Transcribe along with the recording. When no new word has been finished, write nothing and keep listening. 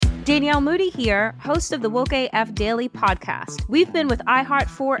Danielle Moody here, host of the Woke AF Daily podcast. We've been with iHeart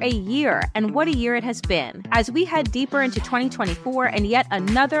for a year, and what a year it has been. As we head deeper into 2024 and yet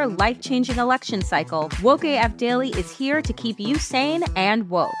another life-changing election cycle, Woke AF Daily is here to keep you sane and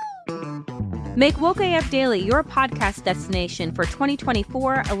woke. Make Woke AF Daily your podcast destination for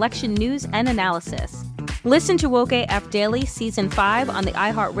 2024 election news and analysis. Listen to Woke AF Daily Season 5 on the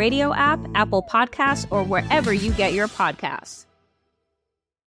iHeartRadio app, Apple Podcasts, or wherever you get your podcasts.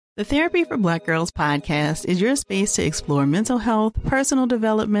 The Therapy for Black Girls podcast is your space to explore mental health, personal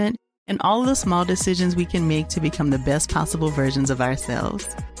development, and all of the small decisions we can make to become the best possible versions of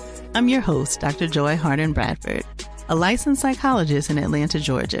ourselves. I'm your host, Dr. Joy Harden Bradford, a licensed psychologist in Atlanta,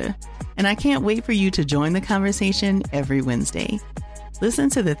 Georgia, and I can't wait for you to join the conversation every Wednesday. Listen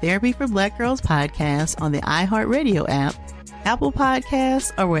to the Therapy for Black Girls podcast on the iHeartRadio app, Apple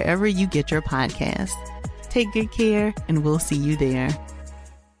Podcasts, or wherever you get your podcasts. Take good care, and we'll see you there.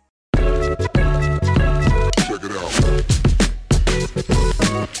 Check it out.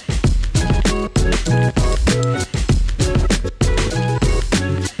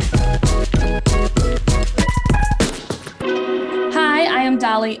 Hi, I am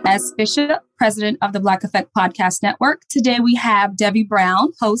Dolly S. Bishop, president of the Black Effect Podcast Network. Today we have Debbie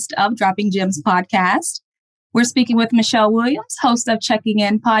Brown, host of Dropping Gems podcast. We're speaking with Michelle Williams, host of Checking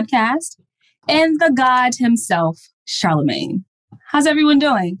In podcast, and the God himself, Charlemagne. How's everyone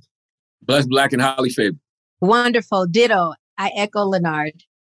doing? Blessed, Black, and highly favored. Wonderful. Ditto. I echo Leonard.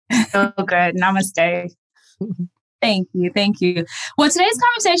 Oh, good. Namaste. Thank you. Thank you. Well, today's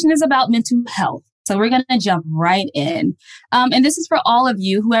conversation is about mental health. So we're going to jump right in. And this is for all of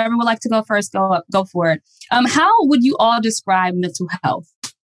you. Whoever would like to go first, go for it. How would you all describe mental health?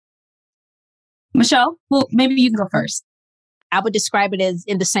 Michelle, well, maybe you can go first. I would describe it as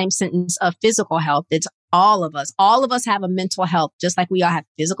in the same sentence of physical health. It's all of us. All of us have a mental health, just like we all have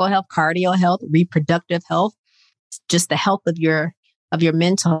physical health, cardio health, reproductive health. It's just the health of your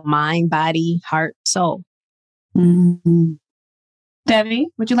mental mind, body, heart, soul. Mm-hmm. Debbie,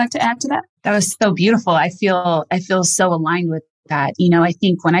 would you like to add to that? That was so beautiful. I feel so aligned with that. You know, I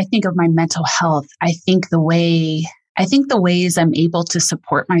think when I think of my mental health, I think the ways I'm able to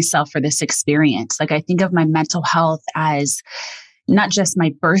support myself for this experience. Like I think of my mental health as not just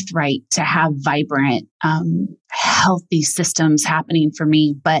my birthright to have vibrant, healthy systems happening for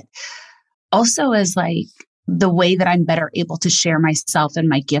me, but also as like the way that I'm better able to share myself and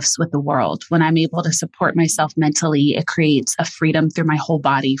my gifts with the world. When I'm able to support myself mentally, it creates a freedom through my whole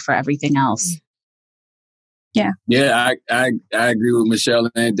body for everything else. Yeah. Yeah, I agree with Michelle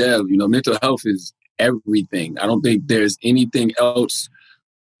and Deb. You know, mental health is everything. I don't think there's anything else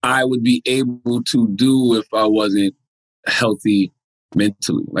I would be able to do if I wasn't healthy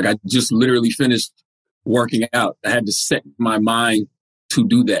mentally. Like I just literally finished working out. I had to set my mind to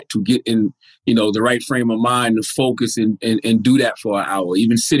do that, to get in, you know, the right frame of mind to focus and do that for an hour.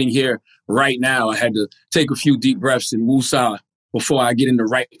 Even sitting here right now, I had to take a few deep breaths and woosah before I get in the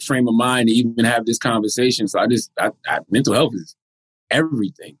right frame of mind to even have this conversation. So mental health is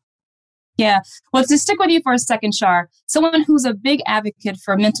everything. Yeah. Well, to stick with you for a second, Char, someone who's a big advocate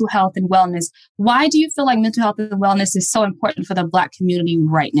for mental health and wellness, why do you feel like mental health and wellness is so important for the Black community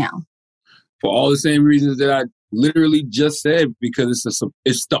right now? For all the same reasons that I literally just said, because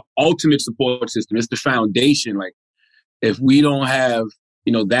it's the ultimate support system. It's the foundation. Like if we don't have,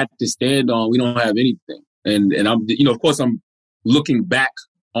 you know, that to stand on, we don't have anything. And I'm, you know, of course I'm looking back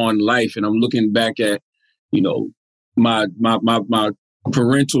on life and I'm looking back at, you know, my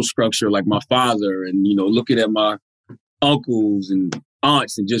parental structure, like my father, and, you know, looking at my uncles and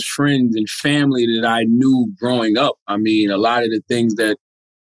aunts and just friends and family that I knew growing up. I mean, a lot of the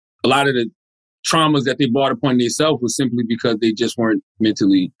traumas that they brought upon themselves was simply because they just weren't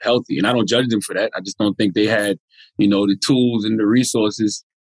mentally healthy. And I don't judge them for that. I just don't think they had, you know, the tools and the resources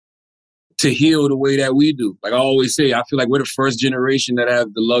to heal the way that we do. Like I always say, I feel like we're the first generation that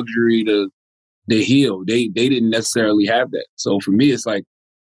have the luxury to heal. They didn't necessarily have that. So for me, it's like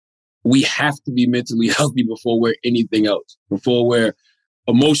we have to be mentally healthy before we're anything else. Before we're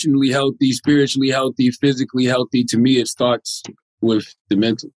emotionally healthy, spiritually healthy, physically healthy. To me, it starts with the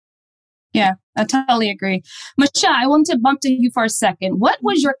mental. Yeah, I totally agree. Michelle, I want to bump to you for a second. What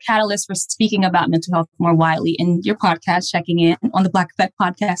was your catalyst for speaking about mental health more widely in your podcast, Checking In, on the Black Effect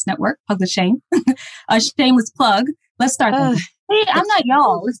Podcast Network? Plug the shame. A shameless plug. Let's start there. Hey, I'm not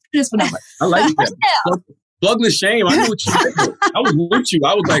y'all. Let's do this one over. I like that. Plugless shame. I knew what you meant. I was with you.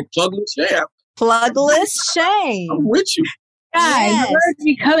 I was like, plugless shame. Plugless shame. I'm with you. Guys, Yes. words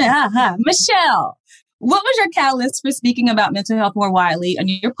be coming. Michelle, What was your catalyst for speaking about mental health more widely on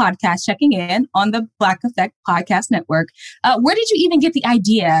your podcast, Checking In on the Black Effect Podcast Network? Where did you even get the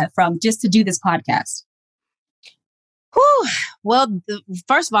idea from just to do this podcast? Whew. Well,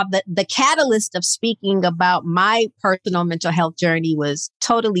 first of all, the catalyst of speaking about my personal mental health journey was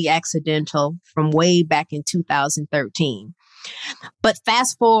totally accidental from way back in 2013. But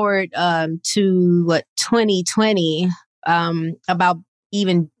fast forward to 2020, about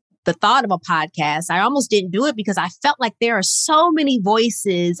even the thought of a podcast, I almost didn't do it because I felt like there are so many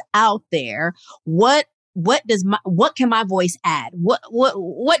voices out there. What can my voice add?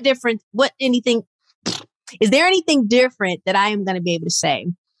 What different, is there anything different that I am going to be able to say?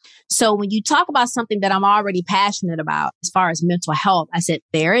 So when you talk about something that I'm already passionate about, as far as mental health, I said,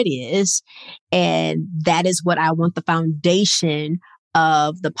 there it is. And that is what I want the foundation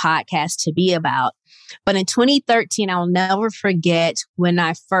of the podcast to be about. But in 2013, I'll never forget when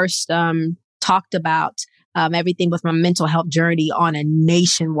I first talked about everything with my mental health journey on a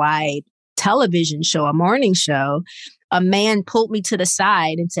nationwide television show, a morning show. A man pulled me to the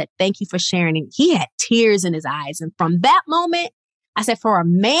side and said, "Thank you for sharing." And he had tears in his eyes. And from that moment, I said, for a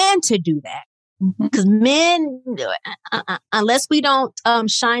man to do that, because men, unless we don't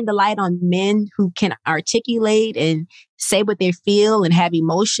shine the light on men who can articulate and say what they feel and have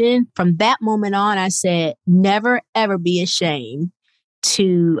emotion, from that moment on, I said, never, ever be ashamed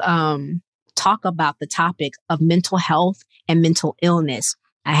to talk about the topic of mental health and mental illness.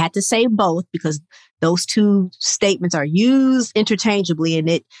 I had to say both because those two statements are used interchangeably and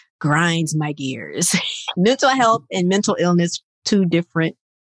it grinds my gears. Mental health and mental illness, two different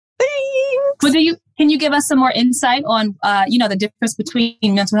things. But can you give us some more insight on, the difference between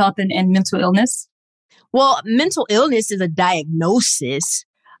mental health and mental illness? Well, mental illness is a diagnosis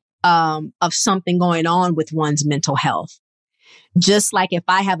of something going on with one's mental health. Just like if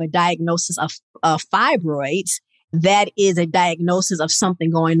I have a diagnosis of fibroids, that is a diagnosis of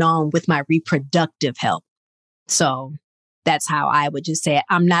something going on with my reproductive health. So that's how I would just say it.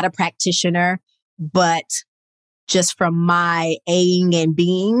 I'm not a practitioner, but just from my Aing and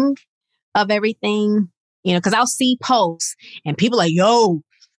being of everything, because I'll see posts and people are like, yo,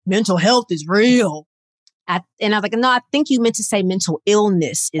 mental health is real. And I was like, no, I think you meant to say mental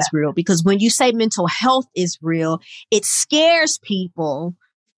illness is real, because when you say mental health is real, it scares people.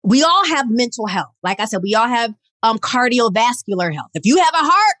 We all have mental health. Like I said, we all have cardiovascular health. If you have a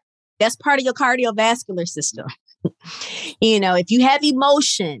heart, that's part of your cardiovascular system. If you have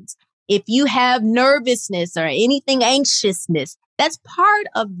emotions, if you have nervousness or anything anxiousness, that's part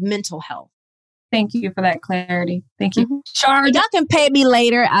of mental health. Thank you for that clarity. Thank you. Mm-hmm. Char, y'all can pay me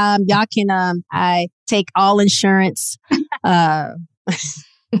later. Y'all can, I take all insurance. We'll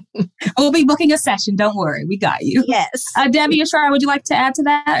be booking a session. Don't worry. We got you. Yes. Debbie or Char, would you like to add to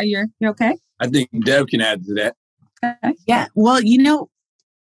that? Or you're okay? I think Deb can add to that. Okay. Yeah. Well,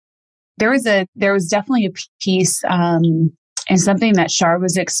 there was definitely a piece and something that Char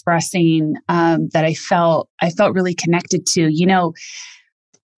was expressing that I felt really connected to.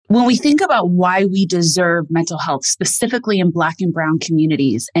 When we think about why we deserve mental health, specifically in Black and Brown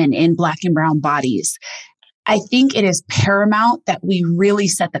communities and in Black and Brown bodies, I think it is paramount that we really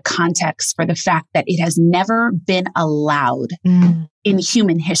set the context for the fact that it has never been allowed in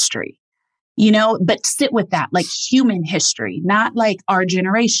human history. But sit with that, like human history, not like our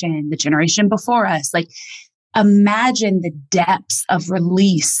generation, the generation before us. Like, imagine the depths of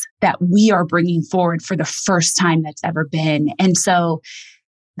release that we are bringing forward for the first time that's ever been. And so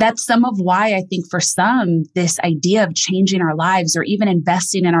that's some of why I think for some, this idea of changing our lives or even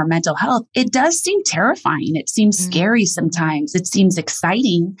investing in our mental health, it does seem terrifying. It seems scary sometimes. It seems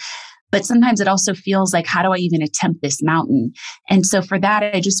exciting. But sometimes it also feels like, how do I even attempt this mountain? And so for that,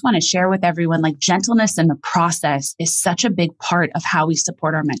 I just want to share with everyone, like, gentleness in the process is such a big part of how we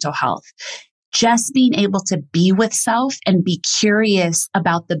support our mental health. Just being able to be with self and be curious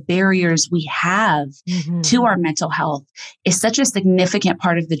about the barriers we have to our mental health is such a significant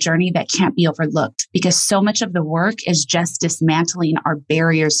part of the journey that can't be overlooked, because so much of the work is just dismantling our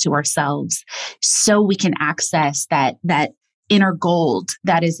barriers to ourselves so we can access that inner gold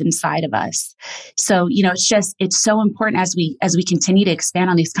that is inside of us. So, it's so important as we continue to expand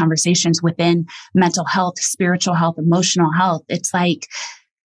on these conversations within mental health, spiritual health, emotional health. It's like,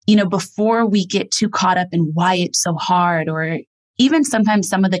 before we get too caught up in why it's so hard, or even sometimes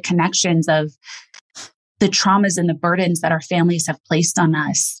some of the connections of the traumas and the burdens that our families have placed on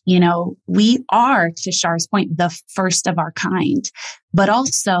us, we are, to Char's point, the first of our kind. But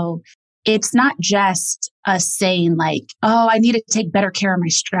also, it's not just us saying like, oh, I need to take better care of my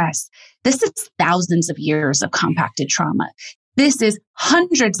stress. This is thousands of years of compacted trauma. This is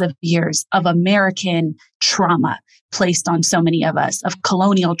hundreds of years of American trauma placed on so many of us, of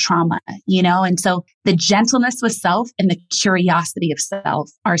colonial trauma, And so the gentleness with self and the curiosity of self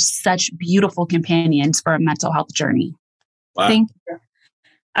are such beautiful companions for a mental health journey. Wow. Thank you.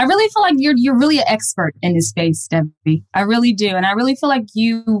 I really feel like you're really an expert in this space, Debbie. I really do. And I really feel like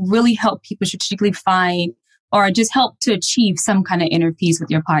you really help people strategically find or just help to achieve some kind of inner peace with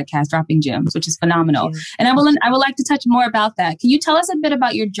your podcast, Dropping Gems, which is phenomenal. And I would like to touch more about that. Can you tell us a bit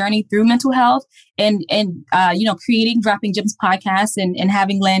about your journey through mental health and creating Dropping Gems podcast and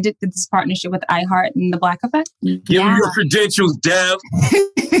having landed this partnership with iHeart and the Black Effect? Give me your credentials, Deb.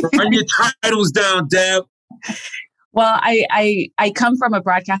 Run your titles down, Deb. Well, I come from a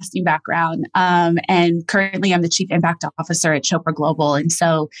broadcasting background, and currently I'm the Chief Impact Officer at Chopra Global. And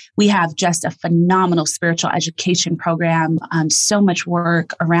so we have just a phenomenal spiritual education program, so much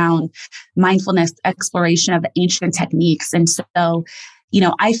work around mindfulness, exploration of ancient techniques. And so,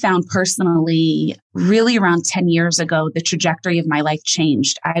 I found personally, really around 10 years ago, the trajectory of my life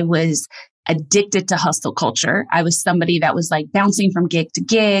changed. I was addicted to hustle culture. I was somebody that was like bouncing from gig to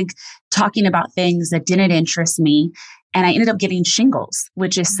gig, talking about things that didn't interest me. And I ended up getting shingles,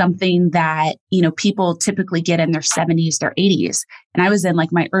 which is something that, people typically get in their 70s or 80s. And I was in like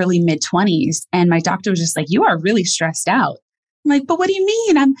my early mid 20s, and my doctor was just like, "You are really stressed out." I'm like, "But what do you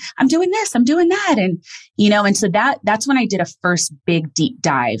mean? I'm doing this, I'm doing that." And so that's when I did a first big deep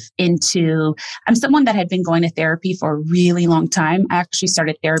dive into, I'm someone that had been going to therapy for a really long time. I actually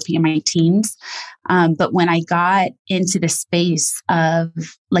started therapy in my teens. But when I got into the space of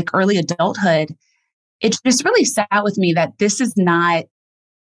like early adulthood, it just really sat with me that this is not,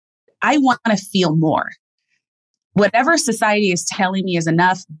 I want to feel more. Whatever society is telling me is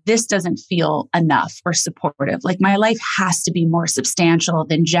enough, this doesn't feel enough or supportive. Like my life has to be more substantial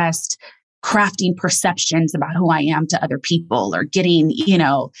than just crafting perceptions about who I am to other people or getting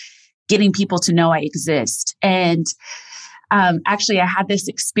people to know I exist. And actually, I had this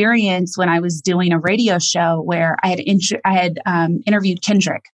experience when I was doing a radio show where I had interviewed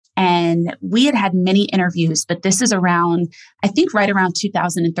Kendrick. And we had many interviews, but this is around, I think right around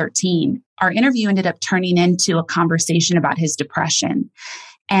 2013. Our interview ended up turning into a conversation about his depression.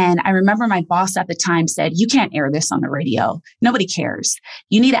 And I remember my boss at the time said, "You can't air this on the radio. Nobody cares.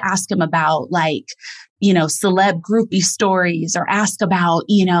 You need to ask him about celeb groupie stories, or ask about,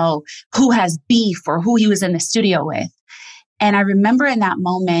 who has beef or who he was in the studio with." And I remember in that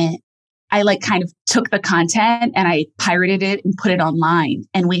moment, I kind of took the content and I pirated it and put it online.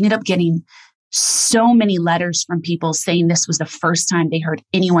 And we ended up getting so many letters from people saying this was the first time they heard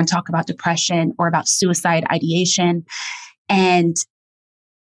anyone talk about depression or about suicide ideation. And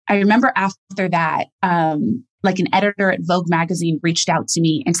I remember after that, an editor at Vogue magazine reached out to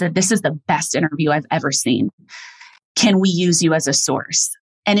me and said, "This is the best interview I've ever seen. Can we use you as a source?"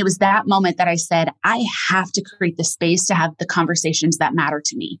 And it was that moment that I said, I have to create the space to have the conversations that matter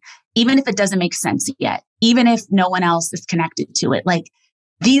to me, even if it doesn't make sense yet, even if no one else is connected to it.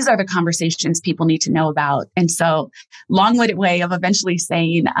 These are the conversations people need to know about. And so, long-winded way of eventually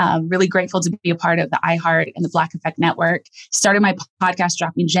saying, really grateful to be a part of the iHeart and the Black Effect Network. Started my podcast,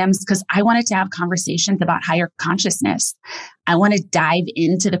 Dropping Gems, because I wanted to have conversations about higher consciousness. I want to dive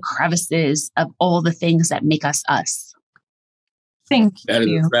into the crevices of all the things that make us us. Thank you. That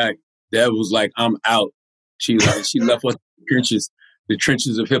is a fact. Deb was like, "I'm out." She left us the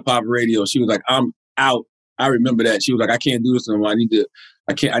trenches of hip hop radio. She was like, "I'm out." I remember that. She was like, "I can't do this anymore. I need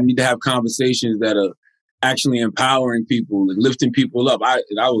to have conversations that are actually empowering people and lifting people up." I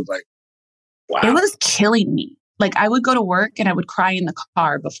was like, wow. It was killing me. I would go to work and I would cry in the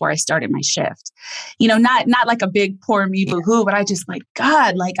car before I started my shift. Not like a big poor me boo-hoo, but I just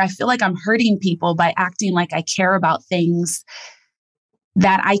God, I feel like I'm hurting people by acting like I care about things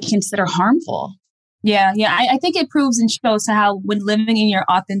that I consider harmful. Yeah. I think it proves and shows how when living in your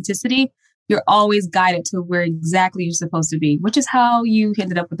authenticity, you're always guided to where exactly you're supposed to be, which is how you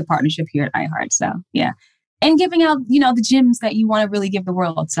ended up with the partnership here at iHeart. So yeah. And giving out, the gems that you want to really give the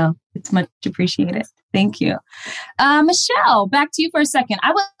world. So it's much appreciated. Thank you. Michelle, back to you for a second.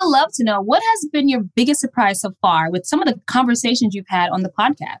 I would love to know, what has been your biggest surprise so far with some of the conversations you've had on the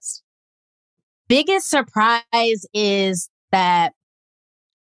podcast? Biggest surprise is that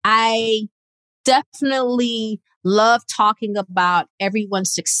I definitely love talking about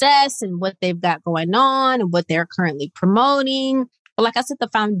everyone's success and what they've got going on and what they're currently promoting. But like I said, the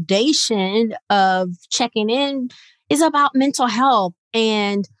foundation of checking in is about mental health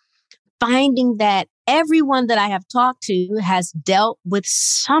and finding that everyone that I have talked to has dealt with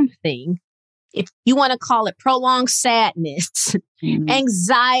something. If you want to call it prolonged sadness,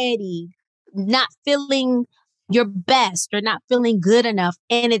 anxiety, not feeling your best or not feeling good enough.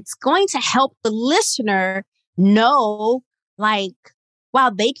 And it's going to help the listener know, like, wow,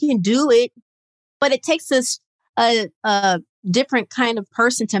 they can do it. But it takes us a different kind of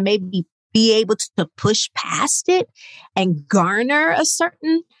person to maybe be able to push past it and garner a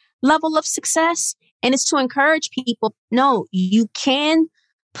certain level of success. And it's to encourage people, no, you can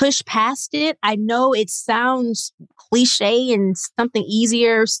push past it. I know it sounds cliche and something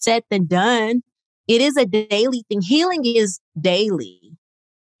easier said than done. It is a daily thing. Healing is daily.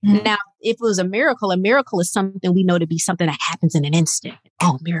 Mm-hmm. Now, if it was a miracle is something we know to be something that happens in an instant.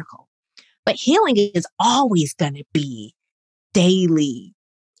 Oh, miracle. But healing is always going to be daily.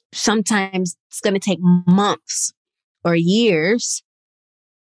 Sometimes it's going to take months or years.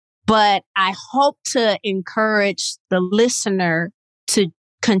 But I hope to encourage the listener to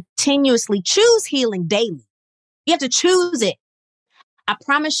continuously choose healing daily. You have to choose it. I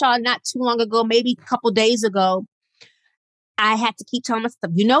promise y'all, not too long ago, maybe a couple days ago, I had to keep telling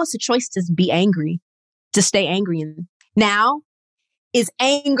myself, it's a choice to be angry, to stay angry. And now, is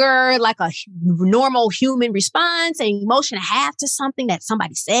anger like a normal human response and emotion to have to something that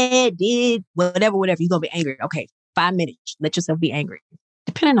somebody said, did, whatever, you're going to be angry. Okay, 5 minutes, let yourself be angry,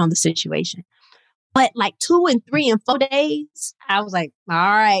 depending on the situation. But like 2 and 3 and 4 days, I was like, all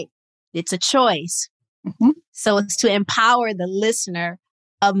right, it's a choice. Mm-hmm. So it's to empower the listener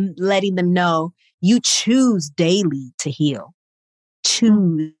of letting them know you choose daily to heal.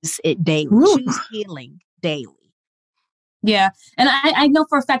 Choose it daily. Ooh. Choose healing daily. Yeah. And I know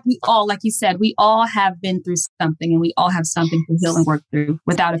for a fact we all, like you said, we all have been through something and we all have something to heal and work through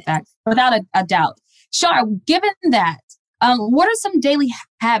without a doubt. Shar, given that, what are some daily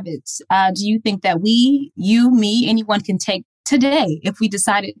habits do you think that we, you, me, anyone can take today if we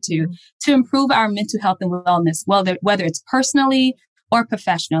decided to improve our mental health and wellness, whether it's personally or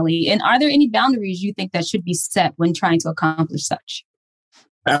professionally? And are there any boundaries you think that should be set when trying to accomplish such?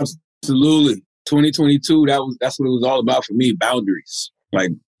 Absolutely. 2022, that's what it was all about for me, boundaries.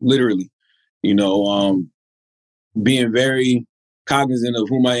 Like literally, being very cognizant of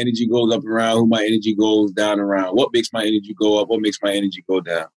who my energy goes up around, who my energy goes down around, what makes my energy go up, what makes my energy go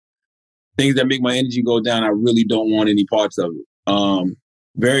down. Things that make my energy go down, I really don't want any parts of it.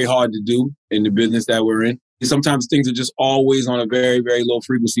 Very hard to do in the business that we're in. Sometimes things are just always on a very, very low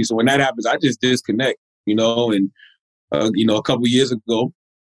frequency. So when that happens, I just disconnect, and a couple of years ago,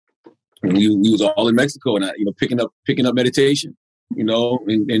 we was all in Mexico and I, picking up meditation, in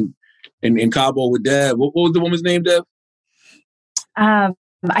Cabo with Deb. What was the woman's name, Deb? I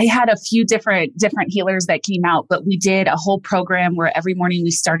had a few different healers that came out, but we did a whole program where every morning we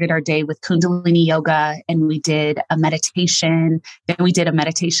started our day with Kundalini yoga and we did a meditation. Then we did a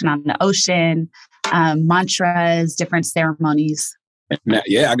meditation on the ocean, mantras, different ceremonies.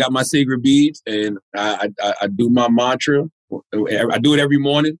 Yeah, I got my sacred beads and I do my mantra. I do it every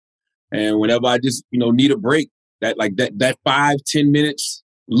morning. And whenever I just, need a break, that 5-10 minutes,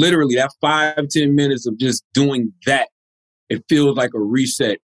 literally that 5-10 minutes of just doing that, it feels like a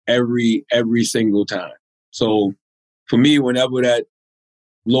reset every single time. So for me, whenever that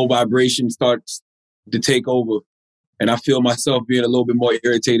low vibration starts to take over and I feel myself being a little bit more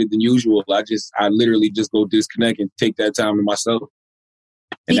irritated than usual, I literally just go disconnect and take that time to myself.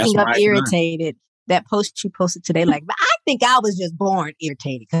 Speaking of irritated, that post you posted today, I think I was just born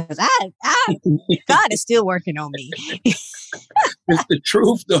irritated because God is still working on me. It's the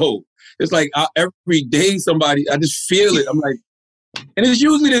truth, though. It's like every day I just feel it. I'm like, and it's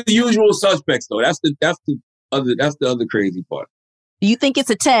usually the usual suspects, though. That's the other crazy part. Do you think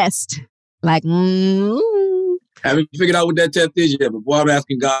it's a test? Haven't figured out what that test is yet, but boy, I'm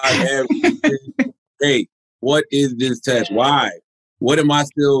asking God everything. Hey, what is this test? Why? What am I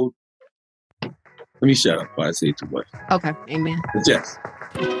still? Let me shut up before I say too much. Okay, amen. But yes.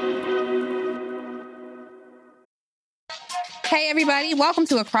 Hey, everybody. Welcome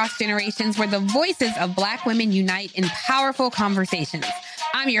to Across Generations, where the voices of Black women unite in powerful conversations.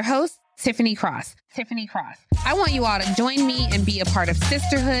 I'm your host, Tiffany Cross. I want you all to join me and be a part of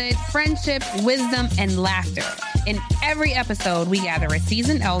sisterhood, friendship, wisdom, and laughter. In every episode, we gather a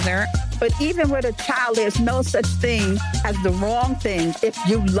seasoned elder. But even with a child, there's no such thing as the wrong thing if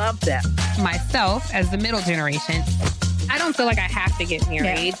you love them. Myself as the middle generation. I don't feel like I have to get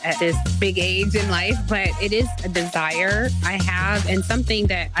married at this big age in life, but it is a desire I have and something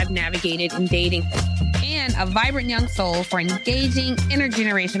that I've navigated in dating. And a vibrant young soul for engaging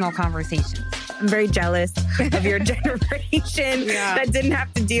intergenerational conversations. I'm very jealous of your generation that didn't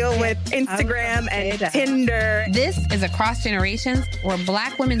have to deal with Instagram and Tinder. This is Across Generations, where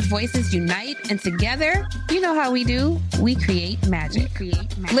Black women's voices unite, and together, you know how we do. We create magic.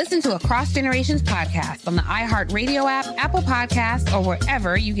 Listen to Across Generations podcast on the iHeartRadio app, Apple Podcasts, or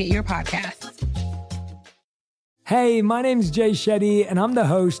wherever you get your podcasts. Hey, my name's Jay Shetty, and I'm the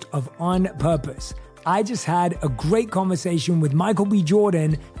host of On Purpose. I just had a great conversation with Michael B.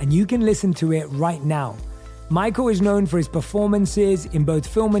 Jordan, and you can listen to it right now. Michael is known for his performances in both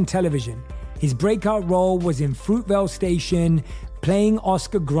film and television. His breakout role was in Fruitvale Station, playing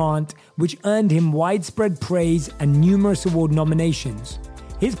Oscar Grant, which earned him widespread praise and numerous award nominations.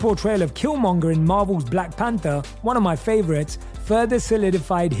 His portrayal of Killmonger in Marvel's Black Panther, one of my favorites, further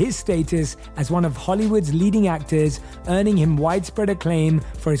solidified his status as one of Hollywood's leading actors, earning him widespread acclaim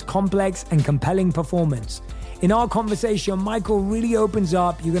for his complex and compelling performance. In our conversation, Michael really opens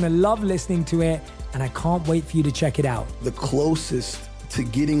up. You're going to love listening to it, and I can't wait for you to check it out. The closest to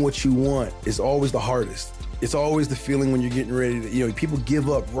getting what you want is always the hardest. It's always the feeling when you're getting ready to, people give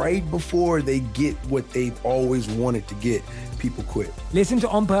up right before they get what they've always wanted to get. People quit. Listen to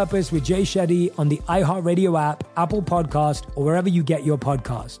On Purpose with Jay Shetty on the iHeartRadio app, Apple Podcast, or wherever you get your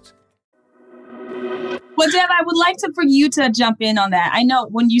podcasts. Well, Deb, I would like for you to jump in on that. I know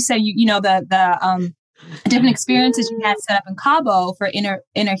when you said, the different experiences you had set up in Convo for inner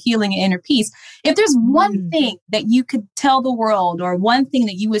healing and inner peace. If there's one thing that you could tell the world, or one thing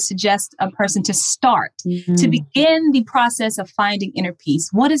that you would suggest a person to start to begin the process of finding inner peace,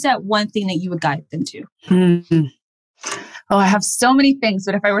 what is that one thing that you would guide them to? Oh, I have so many things,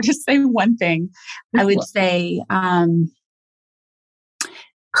 but if I were to say one thing, I would say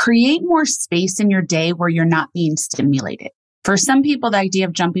create more space in your day where you're not being stimulated. For some people, the idea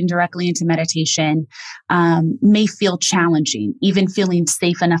of jumping directly into meditation may feel challenging. Even feeling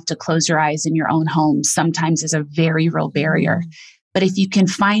safe enough to close your eyes in your own home sometimes is a very real barrier. But if you can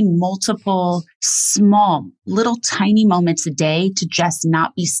find multiple small, little tiny moments a day to just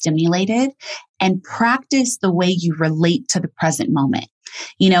not be stimulated and practice the way you relate to the present moment.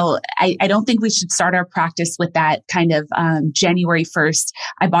 I don't think we should start our practice with that kind of January 1st.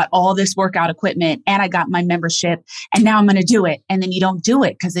 I bought all this workout equipment and I got my membership and now I'm going to do it. And then you don't do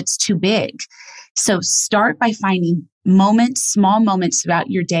it because it's too big. So start by finding moments, small moments throughout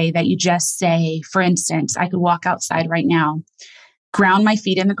your day that you just say, for instance, I could walk outside right now, ground my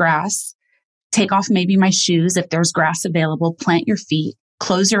feet in the grass, take off maybe my shoes if there's grass available, plant your feet,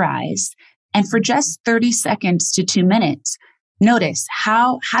 close your eyes, and for just 30 seconds to 2 minutes, notice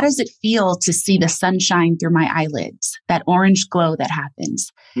how does it feel to see the sunshine through my eyelids, that orange glow that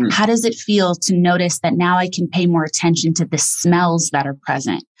happens? How does it feel to notice that now I can pay more attention to the smells that are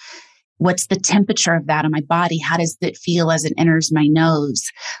present? What's the temperature of that on my body? How does it feel as it enters my nose?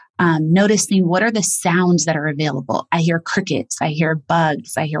 Noticing what are the sounds that are available. I hear crickets, I hear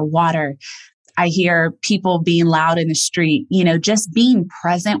bugs, I hear water, I hear people being loud in the street. Just being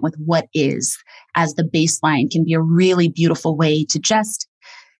present with what is as the baseline can be a really beautiful way to just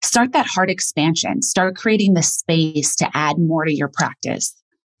start that heart expansion, start creating the space to add more to your practice.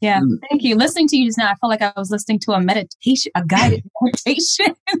 Yeah, thank you. Listening to you just now, I felt like I was listening to a guided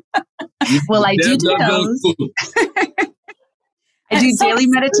meditation. Well, I do those. I do daily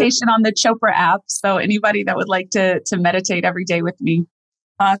meditation on the Chopra app. So anybody that would like to meditate every day with me.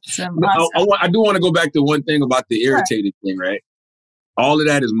 Awesome. I do want to go back to one thing about the irritated thing, right? All of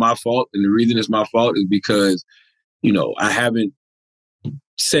that is my fault. And the reason it's my fault is because, I haven't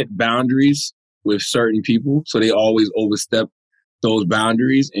set boundaries with certain people. So they always overstep those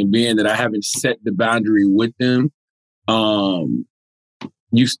boundaries. And being that I haven't set the boundary with them,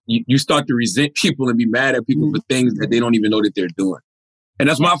 you start to resent people and be mad at people for things that they don't even know that they're doing. And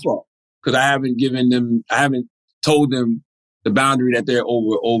that's my fault because I haven't told them the boundary that they're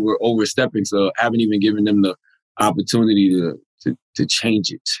overstepping. So I haven't even given them the opportunity to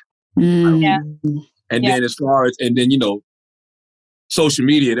change it. Yeah. And then social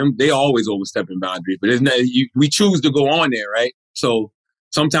media, they always overstepping boundaries, but we choose to go on there, right? So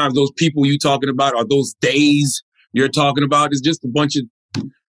sometimes those people you talking about or those days you're talking about is just a bunch of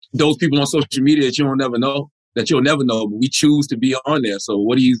those people on social media that you'll never know, but we choose to be on there. So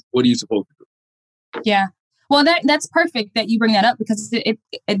what are you supposed to do? Yeah. Well, that's perfect that you bring that up because it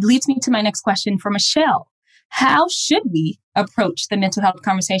leads me to my next question for Michelle. How should we approach the mental health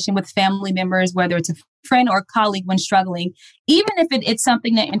conversation with family members, whether it's a friend or colleague when struggling, even if it's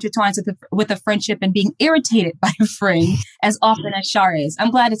something that intertwines with a friendship and being irritated by a friend as often as Shar is? I'm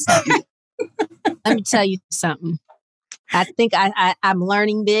glad it's happening. Let me tell you something. I think I'm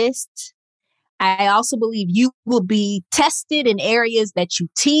learning this. I also believe you will be tested in areas that you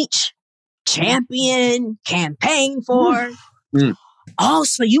teach champion, campaign for. Oh,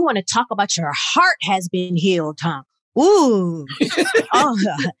 so you want to talk about your heart has been healed, huh? Ooh. Oh,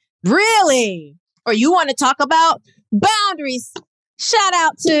 really? Or you want to talk about boundaries? Shout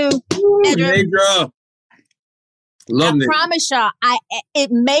out to Nedra. Love I promise y'all,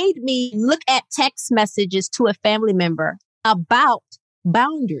 it made me look at text messages to a family member about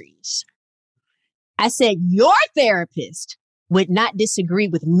boundaries. I said, your therapist would not disagree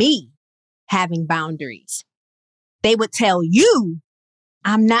with me having boundaries. They would tell you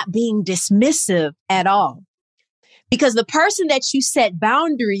I'm not being dismissive at all. Because the person that you set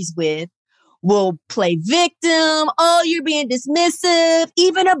boundaries with will play victim. Oh, you're being dismissive,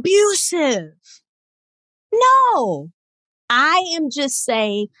 even abusive. No, I am just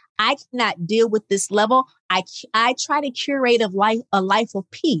saying I cannot deal with this level. I try to curate a life of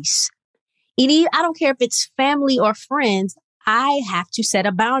peace. I don't care if it's family or friends. I have to set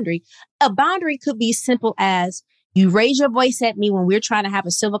a boundary. A boundary could be simple as you raise your voice at me when we're trying to have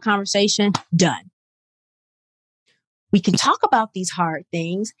a civil conversation. Done. We can talk about these hard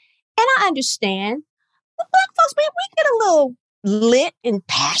things. And I understand Black folks, we get a little lit and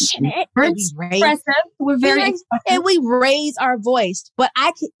passionate. We're expressive. We're very expressive. And we raise our voice. But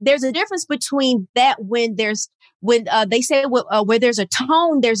there's a difference between that when they say where there's a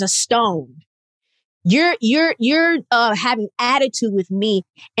tone, there's a stone. You're having attitude with me,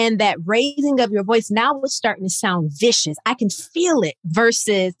 and that raising of your voice now is starting to sound vicious. I can feel it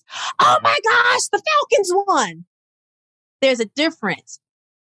versus, oh my gosh, the Falcons won. There's a difference.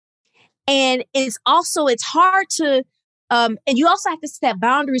 And it's hard to, and you also have to set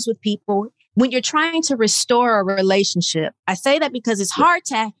boundaries with people when you're trying to restore a relationship. I say that because it's hard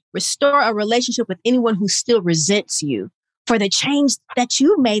to restore a relationship with anyone who still resents you for the change that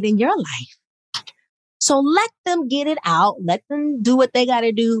you made in your life. So let them get it out. Let them do what they got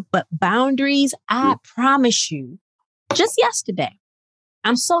to do. But boundaries, I promise you, just yesterday,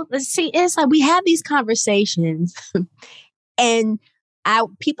 it's like we have these conversations and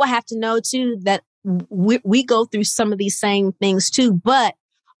people have to know too that we go through some of these same things too, but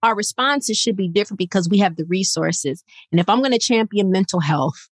our responses should be different because we have the resources. And if I'm going to champion mental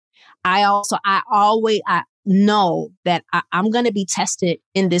health, I know that I'm going to be tested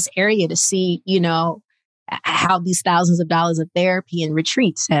in this area to see, how these thousands of dollars of therapy and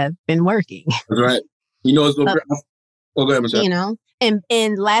retreats have been working. That's right. It's go ahead, Michelle.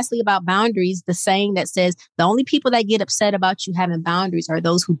 And lastly, about boundaries, the saying that says the only people that get upset about you having boundaries are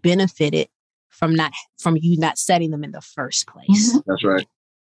those who benefited from you not setting them in the first place. That's right.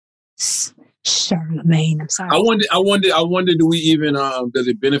 Charlamagne, I'm sorry. I wonder, do we even, does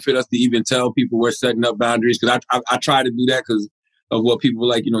it benefit us to even tell people we're setting up boundaries? Because I try to do that because of what people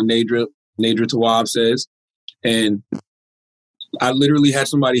like, Nedra Tawwab says. And I literally had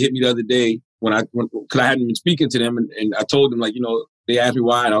somebody hit me the other day because I hadn't been speaking to them. And I told them, they asked me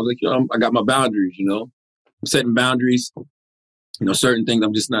why. And I was like, I got my boundaries, I'm setting boundaries, certain things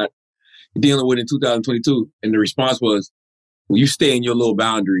I'm just not dealing with in 2022. And the response was, well, you stay in your little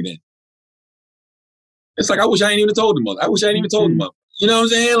boundary then. It's like, I wish I ain't even told them. I wish I ain't even told them. You know what I'm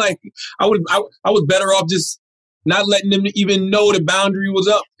saying? Like, I was better off just not letting them even know the boundary was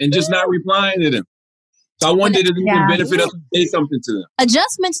up and just not replying to them. So I wondered if it would benefit us to say something to them.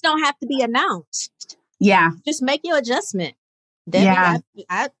 Adjustments don't have to be announced. Yeah. Just make your adjustment. I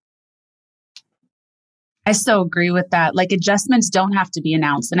so agree with that. Like, adjustments don't have to be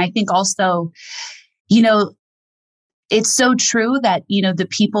announced. And I think also, it's so true that, the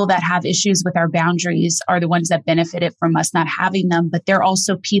people that have issues with our boundaries are the ones that benefited from us not having them, but they're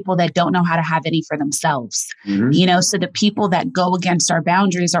also people that don't know how to have any for themselves. Mm-hmm. So the people that go against our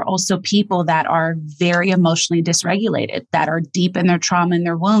boundaries are also people that are very emotionally dysregulated, that are deep in their trauma and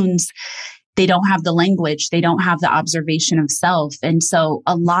their wounds. They don't have the language. They don't have the observation of self. And so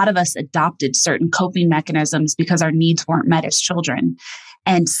a lot of us adopted certain coping mechanisms because our needs weren't met as children.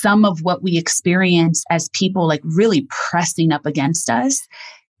 And some of what we experience as people like really pressing up against us,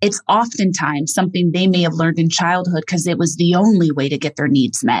 it's oftentimes something they may have learned in childhood because it was the only way to get their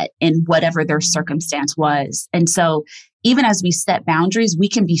needs met in whatever their circumstance was. And so even as we set boundaries, we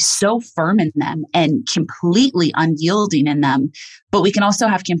can be so firm in them and completely unyielding in them. But we can also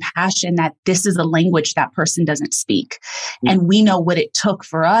have compassion that this is a language that person doesn't speak. And we know what it took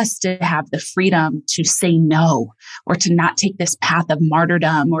for us to have the freedom to say no, or to not take this path of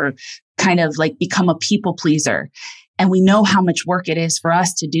martyrdom or kind of like become a people pleaser. And we know how much work it is for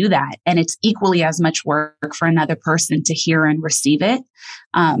us to do that. And it's equally as much work for another person to hear and receive it.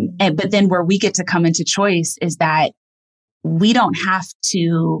 But then where we get to come into choice is that we don't have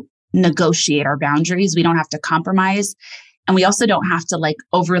to negotiate our boundaries. We don't have to compromise. And we also don't have to like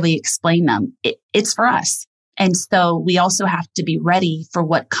overly explain them. It's for us. And so we also have to be ready for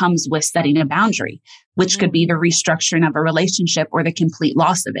what comes with setting a boundary, which could be the restructuring of a relationship or the complete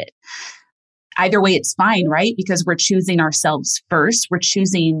loss of it. Either way, it's fine, right? Because we're choosing ourselves first. We're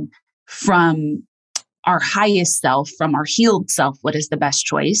choosing from our highest self, from our healed self, what is the best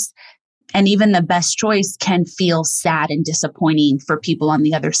choice. And even the best choice can feel sad and disappointing for people on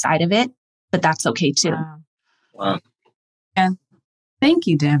the other side of it, but that's okay too. Wow. Yeah. Thank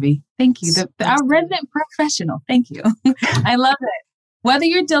you, Debbie. Thank you. Our resident professional. Thank you. I love it. Whether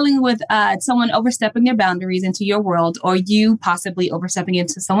you're dealing with someone overstepping their boundaries into your world, or you possibly overstepping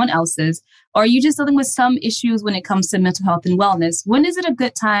into someone else's, or you just dealing with some issues when it comes to mental health and wellness, when is it a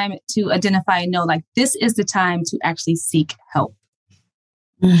good time to identify and know, like, this is the time to actually seek help?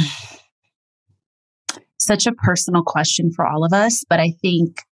 Such a personal question for all of us, but I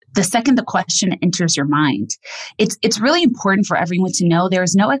think the second the question enters your mind, it's really important for everyone to know there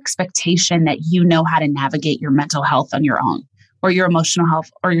is no expectation that you know how to navigate your mental health on your own, or your emotional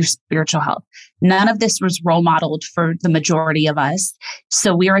health, or your spiritual health. None of this was role modeled for the majority of us.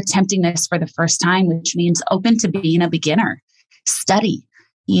 So we are attempting this for the first time, which means open to being a beginner. Study,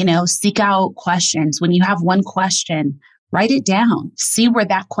 seek out questions. When you have one question, write it down. See where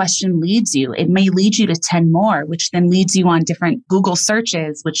that question leads you. It may lead you to 10 more, which then leads you on different Google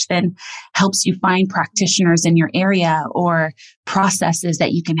searches, which then helps you find practitioners in your area or processes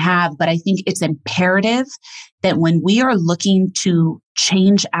that you can have. But I think it's imperative that when we are looking to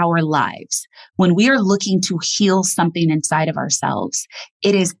change our lives, when we are looking to heal something inside of ourselves,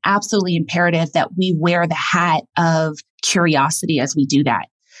 it is absolutely imperative that we wear the hat of curiosity as we do that.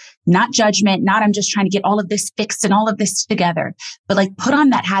 Not judgment, not I'm just trying to get all of this fixed and all of this together, but like put on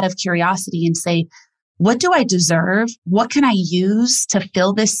that hat of curiosity and say, what do I deserve? What can I use to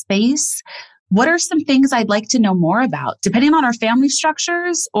fill this space? What are some things I'd like to know more about? Depending on our family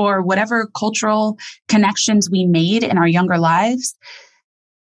structures or whatever cultural connections we made in our younger lives,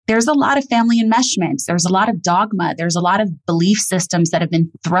 there's a lot of family enmeshments. There's a lot of dogma. There's a lot of belief systems that have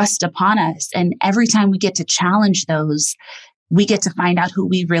been thrust upon us. And every time we get to challenge those, we get to find out who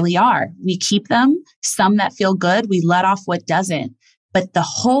we really are. We keep them, some that feel good, we let off what doesn't. But the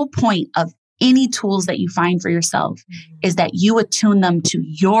whole point of any tools that you find for yourself is that you attune them to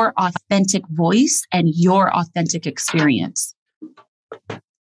your authentic voice and your authentic experience.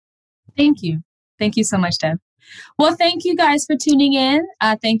 Thank you. Thank you so much, Deb. Well, thank you guys for tuning in.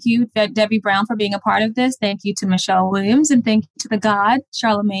 Thank you, Debbie Brown, for being a part of this. Thank you to Michelle Williams, and thank you to the God,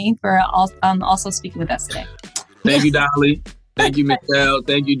 Charlamagne, for also speaking with us today. Thank you, Dolly. Thank you, Michelle.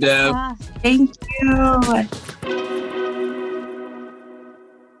 Thank you, Deb. Thank you.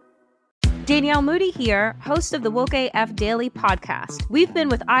 Danielle Moody here, host of the Woke AF Daily podcast. We've been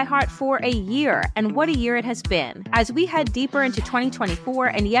with iHeart for a year, and what a year it has been. As we head deeper into 2024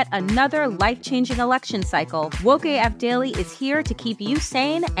 and yet another life-changing election cycle, Woke AF Daily is here to keep you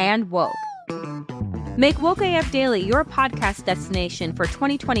sane and woke. Make Woke AF Daily your podcast destination for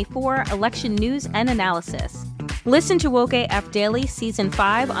 2024 election news and analysis. Listen to Woke AF Daily Season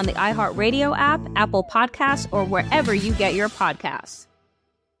 5 on the iHeartRadio app, Apple Podcasts, or wherever you get your podcasts.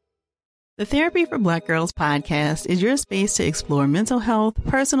 The Therapy for Black Girls podcast is your space to explore mental health,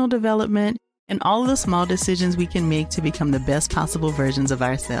 personal development, and all of the small decisions we can make to become the best possible versions of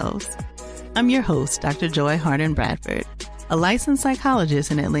ourselves. I'm your host, Dr. Joy Harden Bradford, a licensed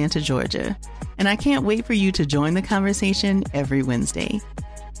psychologist in Atlanta, Georgia, and I can't wait for you to join the conversation every Wednesday.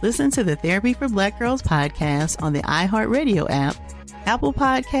 Listen to the Therapy for Black Girls podcast on the iHeartRadio app, Apple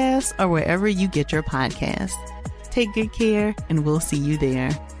Podcasts, or wherever you get your podcasts. Take good care, and we'll see you there.